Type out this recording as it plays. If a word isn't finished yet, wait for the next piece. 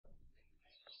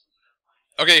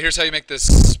Okay, here's how you make this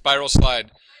spiral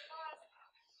slide.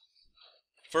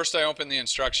 First I open the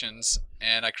instructions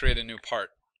and I create a new part.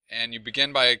 And you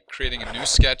begin by creating a new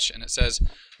sketch, and it says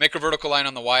make a vertical line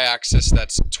on the y-axis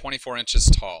that's 24 inches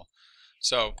tall.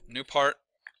 So new part,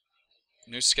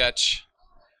 new sketch,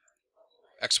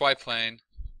 XY plane,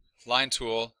 line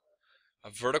tool, a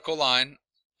vertical line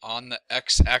on the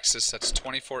x-axis that's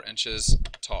 24 inches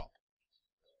tall.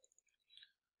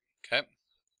 Okay,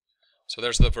 so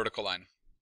there's the vertical line.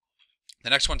 The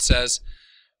next one says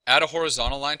add a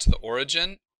horizontal line to the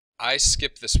origin. I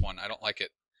skip this one. I don't like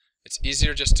it. It's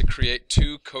easier just to create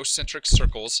two concentric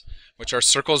circles, which are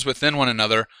circles within one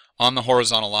another on the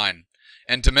horizontal line,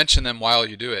 and dimension them while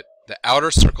you do it. The outer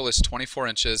circle is 24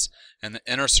 inches and the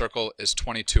inner circle is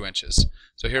 22 inches.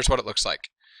 So here's what it looks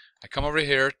like. I come over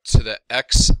here to the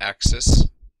x-axis.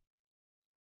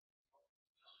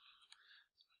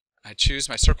 I choose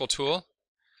my circle tool.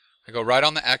 I go right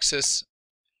on the axis.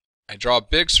 I draw a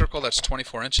big circle that's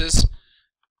 24 inches,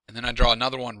 and then I draw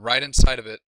another one right inside of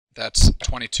it that's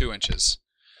 22 inches.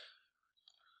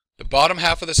 The bottom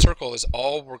half of the circle is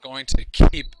all we're going to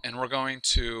keep, and we're going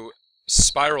to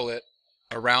spiral it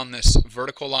around this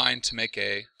vertical line to make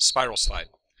a spiral slide.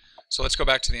 So let's go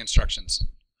back to the instructions.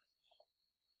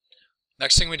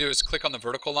 Next thing we do is click on the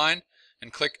vertical line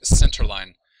and click center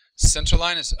line. Center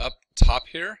line is up top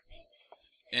here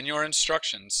in your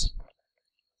instructions.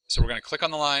 So we're going to click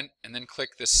on the line and then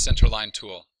click this center line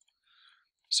tool.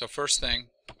 So first thing,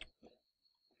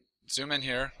 zoom in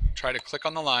here, try to click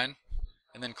on the line,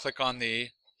 and then click on the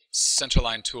center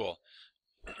line tool.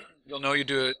 You'll know you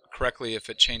do it correctly if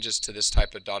it changes to this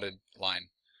type of dotted line.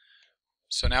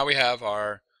 So now we have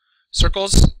our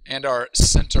circles and our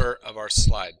center of our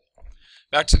slide.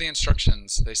 Back to the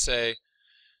instructions. They say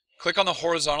click on the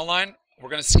horizontal line. We're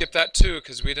going to skip that too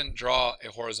because we didn't draw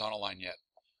a horizontal line yet.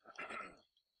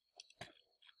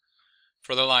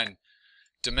 For the line,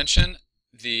 dimension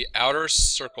the outer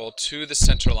circle to the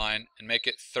center line and make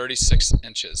it 36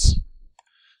 inches.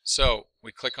 So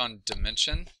we click on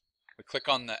dimension, we click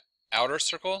on the outer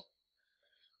circle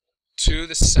to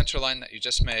the center line that you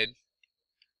just made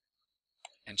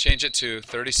and change it to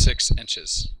 36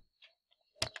 inches.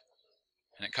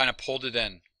 And it kind of pulled it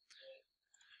in.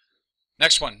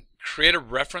 Next one, create a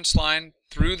reference line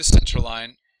through the center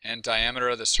line and diameter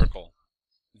of the circle.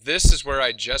 This is where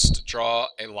I just draw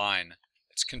a line.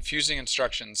 It's confusing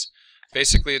instructions.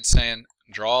 Basically it's saying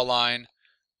draw a line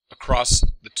across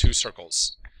the two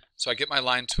circles. So I get my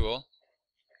line tool,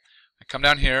 I come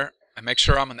down here, I make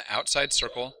sure I'm on the outside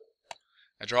circle,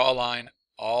 I draw a line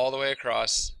all the way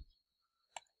across,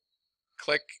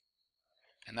 click,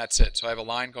 and that's it. So I have a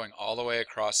line going all the way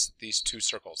across these two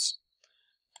circles.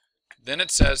 Then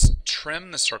it says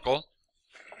trim the circle,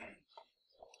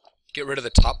 get rid of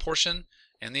the top portion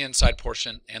and the inside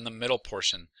portion and the middle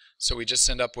portion. So we just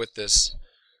end up with this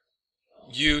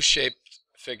U-shaped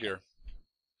figure.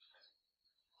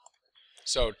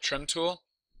 So trim tool,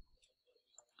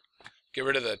 get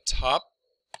rid of the top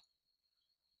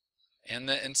and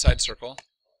the inside circle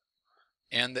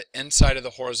and the inside of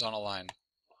the horizontal line.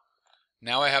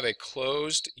 Now I have a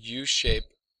closed U-shape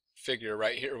figure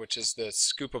right here, which is the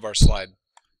scoop of our slide.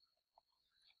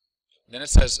 Then it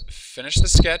says finish the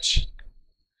sketch,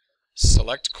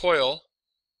 select coil,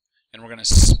 and we're going to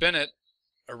spin it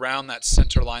around that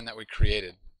center line that we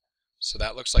created. So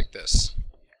that looks like this.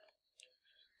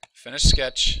 Finish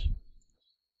sketch.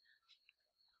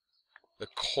 The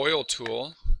coil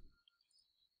tool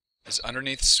is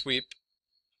underneath sweep,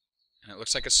 and it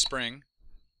looks like a spring.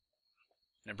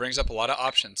 And it brings up a lot of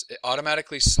options. It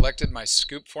automatically selected my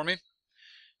scoop for me,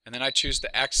 and then I choose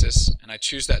the axis and I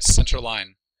choose that center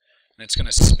line, and it's going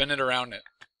to spin it around it.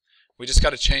 We just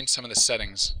got to change some of the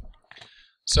settings.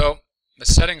 So the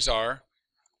settings are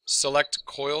select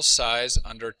coil size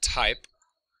under type,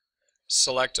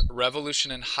 select revolution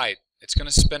and height. It's going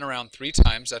to spin around 3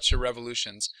 times, that's your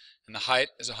revolutions, and the height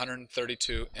is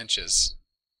 132 inches.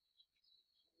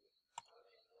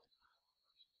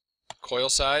 Coil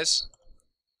size,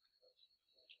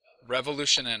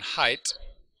 revolution and height,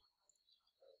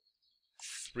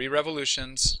 3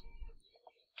 revolutions,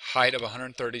 height of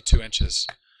 132 inches.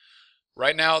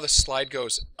 Right now the slide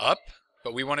goes up,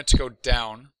 but we want it to go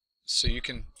down, so you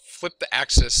can flip the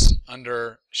axis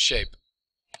under shape.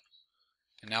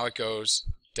 And now it goes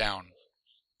down.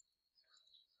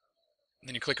 And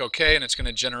then you click OK and it's going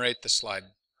to generate the slide.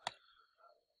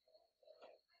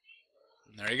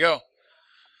 And there you go.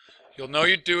 You'll know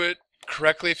you do it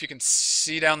correctly if you can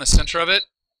see down the center of it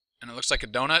and it looks like a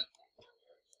donut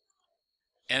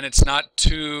and it's not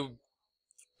too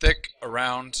thick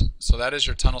around. So that is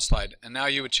your tunnel slide, and now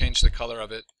you would change the color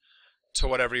of it to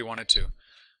whatever you want it to.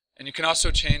 And you can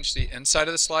also change the inside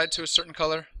of the slide to a certain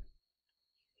color.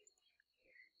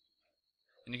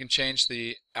 And you can change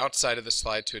the outside of the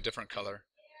slide to a different color.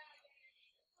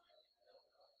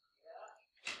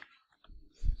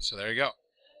 So there you go.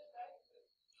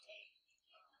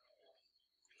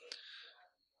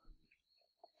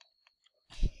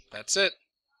 That's it.